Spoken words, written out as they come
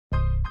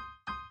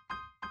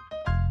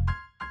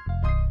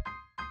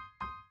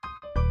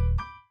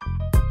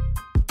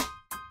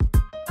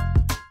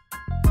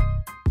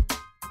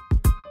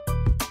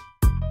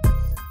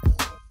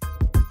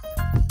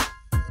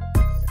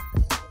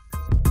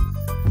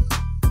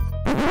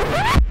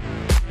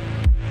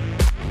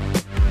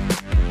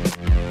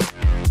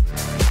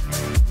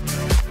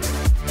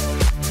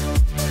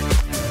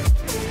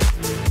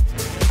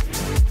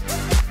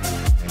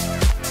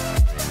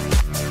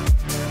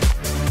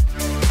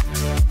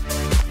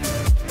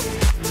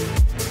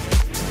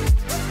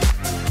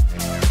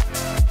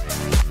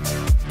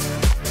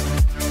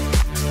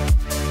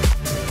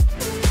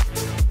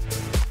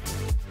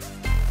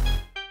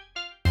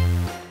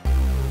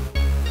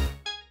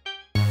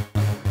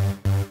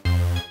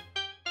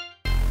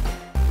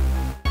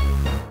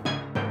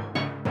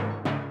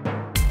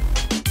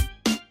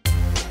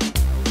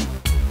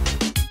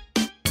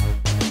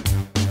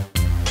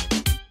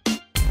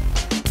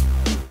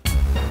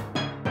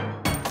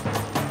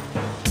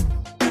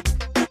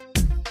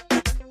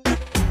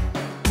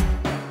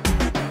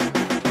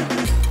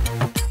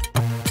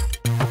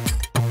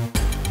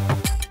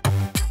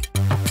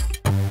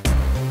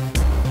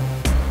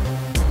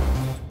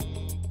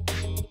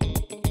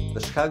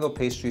Chicago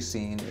pastry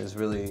scene is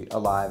really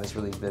alive, it's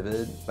really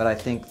vivid, but I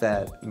think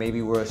that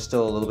maybe we're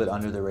still a little bit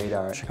under the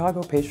radar.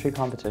 Chicago pastry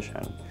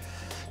competition,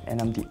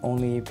 and I'm the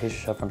only pastry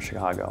chef from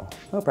Chicago.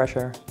 No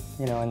pressure,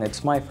 you know, and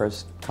it's my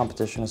first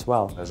competition as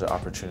well. There's an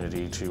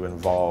opportunity to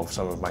involve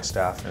some of my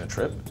staff in a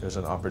trip. There's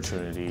an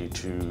opportunity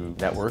to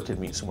network and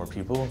meet some more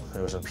people.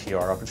 There was a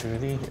PR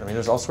opportunity. I mean,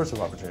 there's all sorts of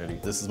opportunity.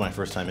 This is my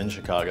first time in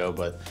Chicago,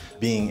 but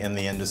being in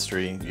the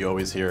industry, you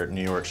always hear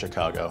New York,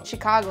 Chicago.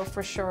 Chicago,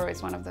 for sure,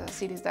 is one of the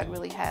cities that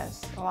really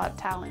has a lot of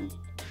talent.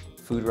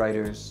 Food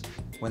writers,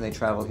 when they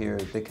travel here,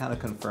 they kind of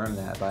confirm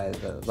that by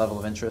the level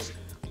of interest.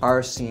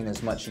 Our scene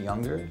is much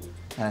younger,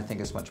 and I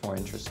think it's much more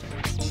interesting.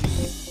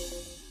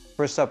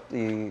 First up,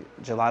 the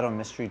Gelato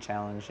Mystery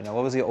Challenge. You know,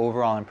 what was the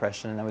overall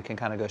impression? And then we can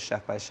kind of go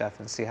chef by chef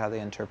and see how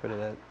they interpreted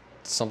it.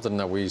 Something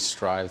that we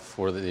strived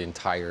for the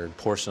entire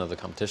portion of the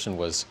competition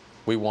was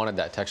we wanted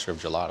that texture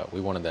of gelato.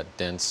 We wanted that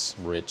dense,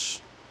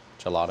 rich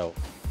gelato.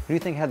 Who do you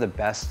think had the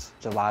best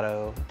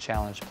Gelato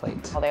Challenge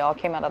plate? Well, they all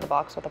came out of the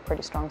box with a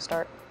pretty strong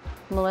start.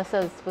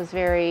 Melissa's was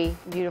very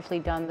beautifully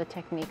done. The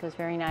technique was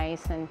very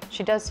nice, and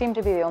She does seem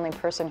to be the only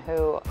person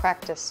who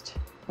practiced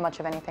much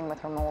of anything with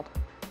her mold.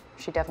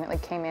 She definitely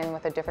came in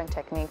with a different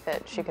technique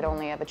that she could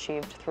only have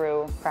achieved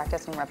through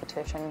practice and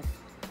repetition.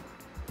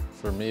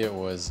 For me, it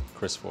was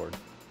Chris Ford.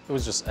 It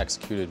was just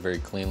executed very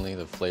cleanly.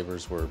 The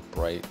flavors were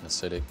bright and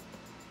acidic.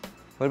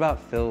 What about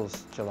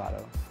Phil's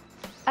Gelato?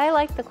 I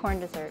liked the corn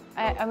dessert.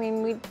 I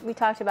mean, we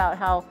talked about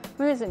how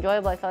it was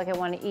enjoyable. I felt like I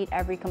wanted to eat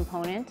every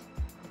component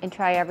and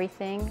try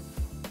everything.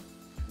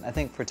 I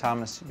think for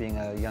Thomas being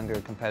a younger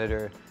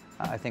competitor,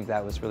 I think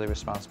that was really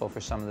responsible for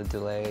some of the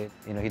delay.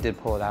 You know, he did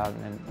pull it out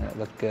and it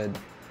looked good.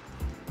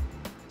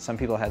 Some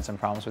people had some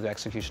problems with the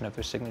execution of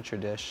their signature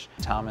dish.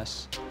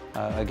 Thomas,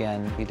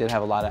 again, he did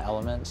have a lot of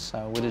elements.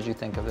 What did you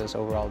think of this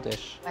overall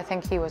dish? I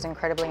think he was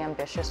incredibly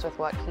ambitious with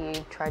what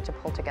he tried to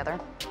pull together.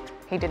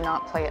 He did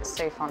not play it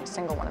safe on a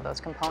single one of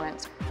those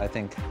components. I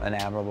think an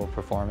admirable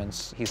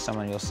performance. He's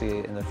someone you'll see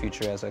in the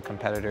future as a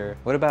competitor.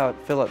 What about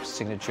Philip's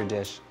signature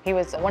dish? He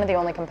was one of the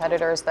only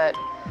competitors that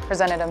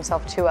presented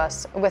himself to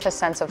us with a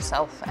sense of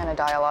self and a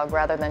dialogue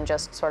rather than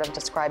just sort of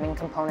describing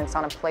components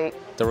on a plate.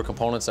 There were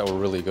components that were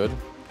really good.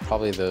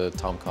 Probably the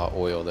tomka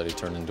oil that he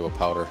turned into a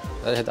powder.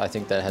 I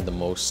think that had the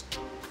most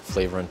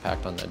flavor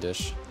impact on that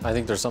dish. I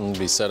think there's something to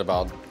be said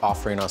about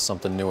offering us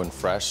something new and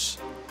fresh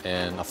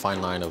and a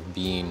fine line of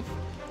being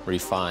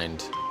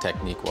refined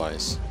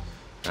technique-wise.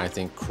 And I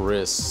think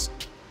Chris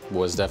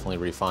was definitely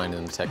refined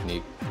in the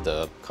technique.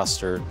 The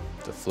custard,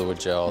 the fluid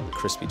gel, the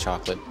crispy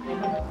chocolate.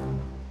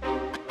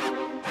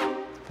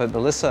 But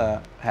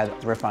Melissa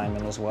had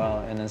refinement as well,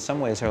 and in some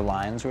ways her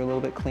lines were a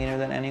little bit cleaner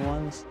than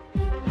anyone's.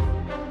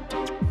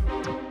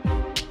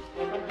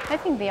 I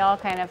think they all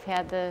kind of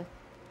had the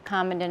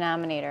common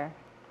denominator.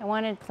 I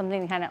wanted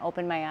something to kind of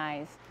open my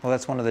eyes. Well,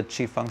 that's one of the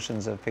chief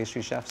functions of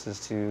pastry chefs,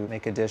 is to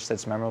make a dish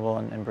that's memorable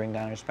and bring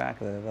diners back.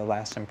 The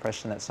last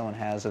impression that someone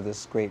has of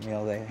this great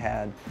meal they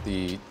had.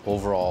 The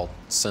overall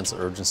sense of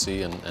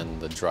urgency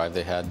and the drive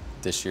they had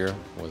this year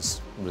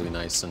was really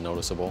nice and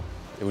noticeable.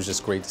 It was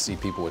just great to see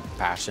people with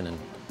passion and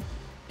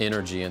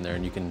energy in there,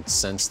 and you can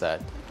sense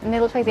that. And they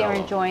looked like they were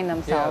enjoying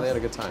themselves. Yeah, they had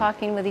a good time.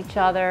 Talking with each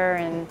other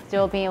and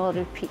still being able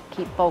to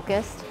keep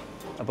focused.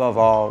 Above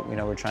all, you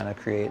know, we're trying to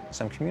create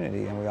some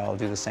community, and we all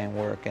do the same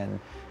work, and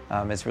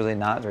it's really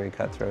not very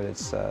cutthroat.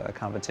 It's a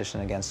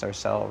competition against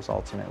ourselves,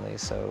 ultimately.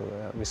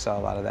 So we saw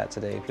a lot of that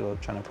today, people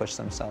trying to push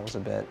themselves a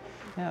bit.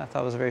 Yeah, I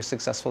thought it was a very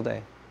successful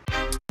day.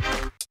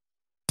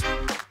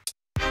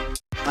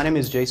 My name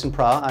is Jason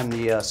Pra. I'm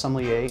the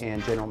sommelier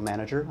and general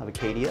manager of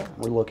Acadia.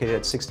 We're located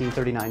at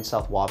 1639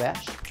 South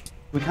Wabash.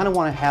 We kind of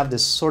want to have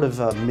this sort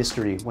of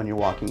mystery when you're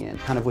walking in,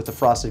 kind of with the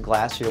frosted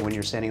glass here when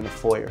you're standing in the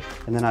foyer.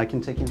 And then I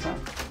can take you inside.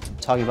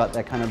 Talking about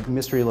that kind of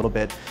mystery a little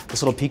bit,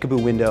 this little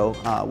peekaboo window,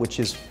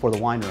 which is for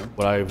the wine room.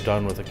 What I've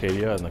done with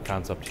Acadia and the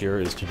concept here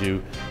is to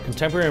do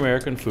contemporary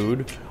American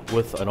food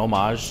with an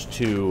homage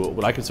to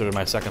what I consider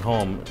my second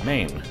home,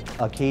 Maine.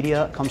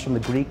 Acadia comes from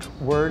the Greek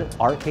word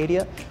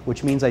Arcadia,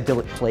 which means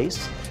idyllic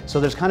place. So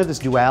there's kind of this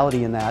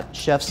duality in that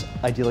chef's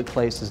idyllic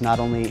place is not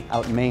only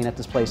out in Maine at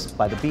this place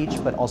by the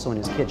beach, but also in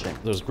his kitchen.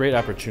 There's great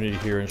opportunity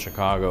here in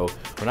Chicago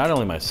for not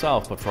only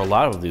myself, but for a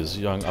lot of these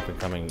young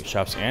up-and-coming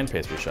chefs and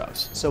pastry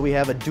chefs. So we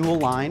have a dual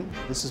line.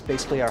 This is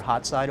basically our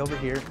hot side over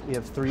here. We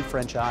have 3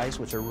 French eyes,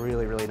 which are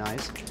really, really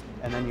nice.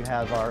 And then you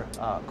have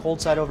our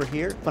cold side over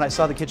here. When I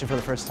saw the kitchen for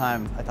the first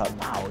time, I thought,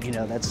 wow, you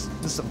know, this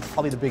is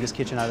probably the biggest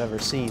kitchen I've ever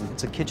seen.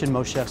 It's a kitchen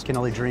most chefs can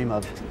only dream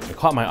of. It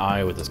caught my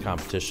eye with this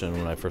competition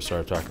when I first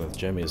started talking with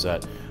Jimmy is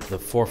that the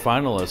 4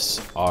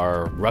 finalists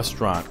are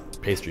restaurant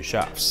pastry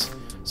chefs.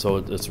 So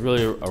it's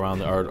really around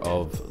the art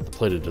of the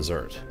plated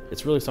dessert.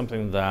 It's really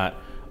something that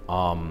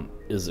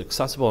is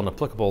accessible and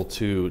applicable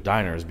to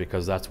diners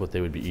because that's what they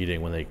would be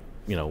eating when they,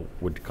 you know,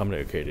 would come to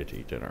Acadia to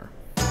eat dinner.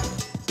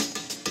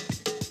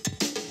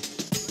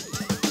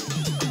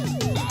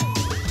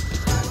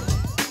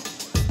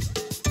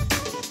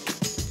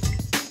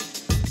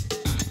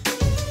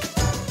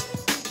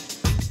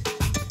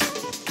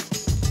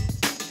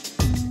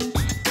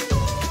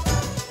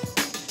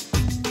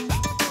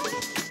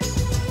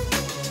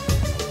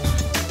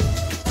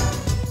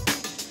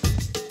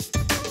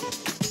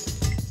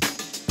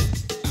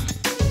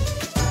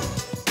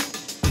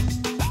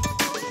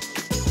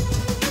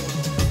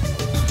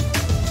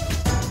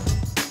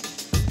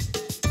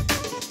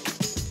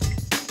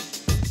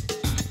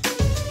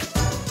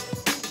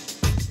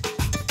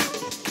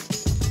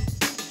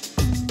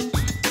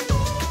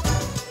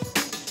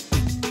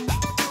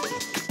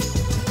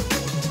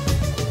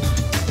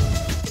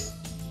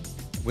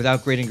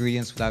 Without great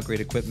ingredients, without great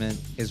equipment,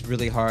 it's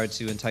really hard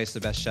to entice the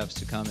best chefs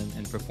to come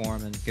and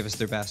perform and give us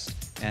their best.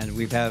 And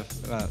we have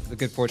the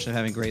good fortune of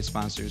having great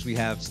sponsors. We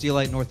have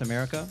Steelite North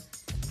America,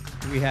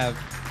 we have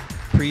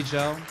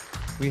Pre-Gel,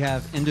 we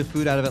have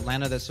Indofood out of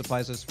Atlanta that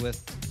supplies us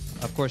with,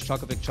 of course,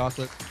 Chocolate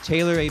Chocolate.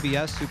 Taylor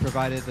ABS, who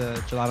provided the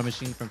gelato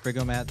machine from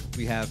Frigomat.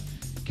 We have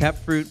Cap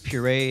Fruit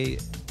Puree.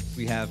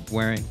 We have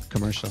Waring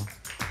commercial.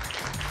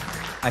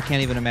 I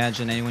can't even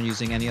imagine anyone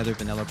using any other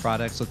vanilla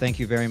product, so thank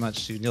you very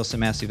much to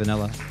Nielsen Massey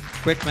Vanilla.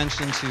 Quick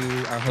mention to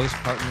our host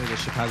partner, the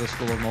Chicago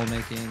School of Mold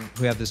Making,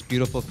 who have this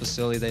beautiful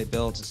facility they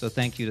built, so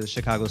thank you to the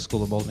Chicago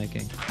School of Mold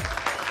Making.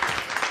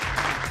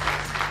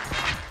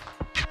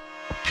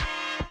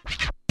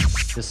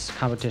 This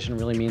competition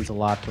really means a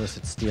lot to us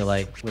at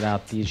Steelite.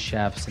 Without these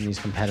chefs and these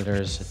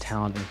competitors, the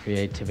talent and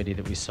creativity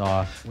that we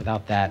saw,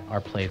 without that,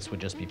 our plates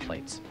would just be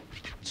plates.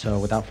 So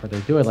without further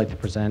ado, I'd like to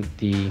present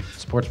the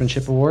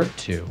Sportsmanship Award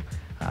to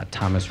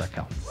Thomas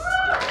Raquel.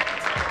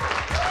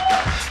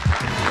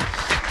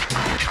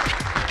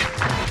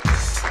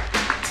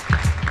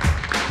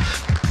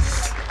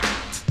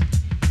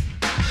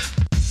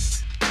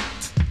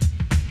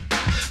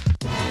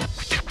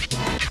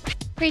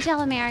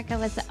 Pre-Gel America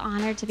was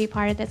honored to be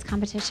part of this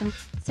competition.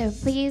 So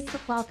please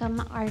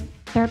welcome our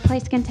third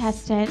place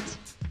contestant,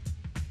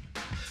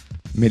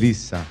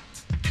 Melissa.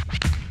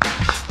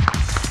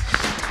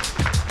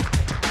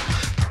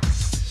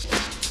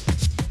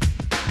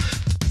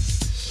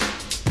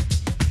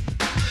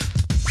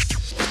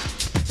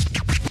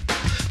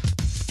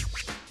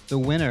 The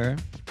winner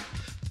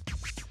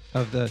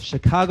of the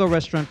Chicago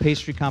Restaurant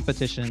Pastry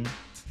Competition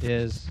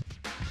is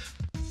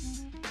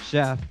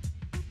Chef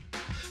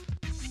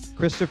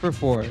Christopher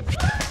Ford.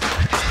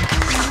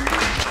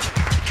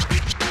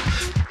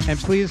 And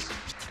please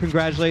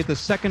congratulate the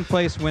second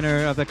place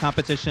winner of the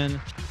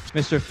competition,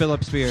 Mr.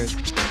 Philip Speer.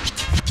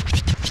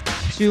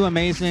 Two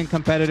amazing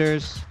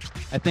competitors.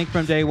 I think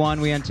from day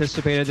one we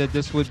anticipated that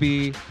this would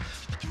be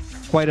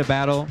quite a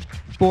battle.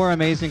 4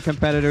 amazing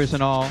competitors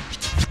in all.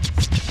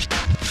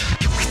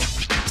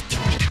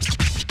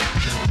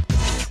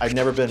 I've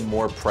never been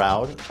more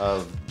proud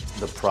of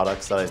the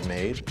products that I've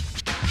made.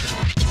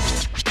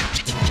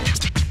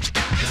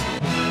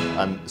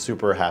 I'm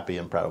super happy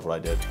and proud of what I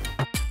did.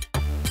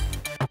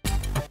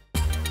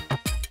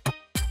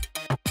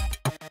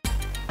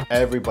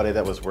 Everybody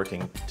that was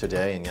working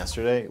today and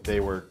yesterday,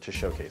 they were to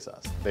showcase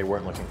us. They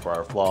weren't looking for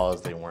our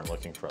flaws, they weren't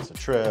looking for us to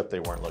trip,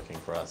 they weren't looking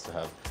for us to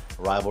have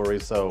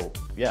rivalry, so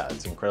yeah,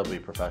 it's incredibly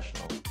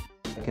professional.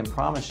 I can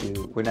promise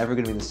you, we're never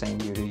going to be the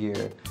same year to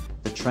year.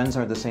 The trends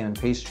aren't the same in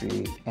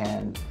pastry,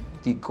 and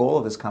the goal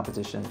of this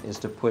competition is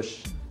to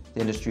push the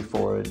industry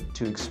forward,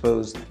 to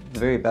expose the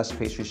very best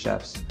pastry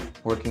chefs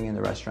working in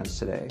the restaurants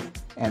today.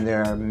 And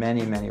there are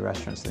many, many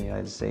restaurants in the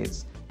United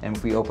States, and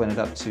if we open it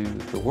up to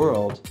the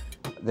world,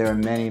 there are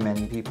many,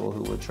 many people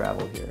who would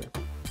travel here.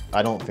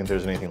 I don't think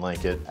there's anything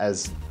like it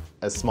as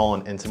small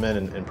and intimate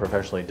and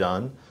professionally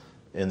done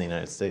in the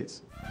United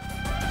States.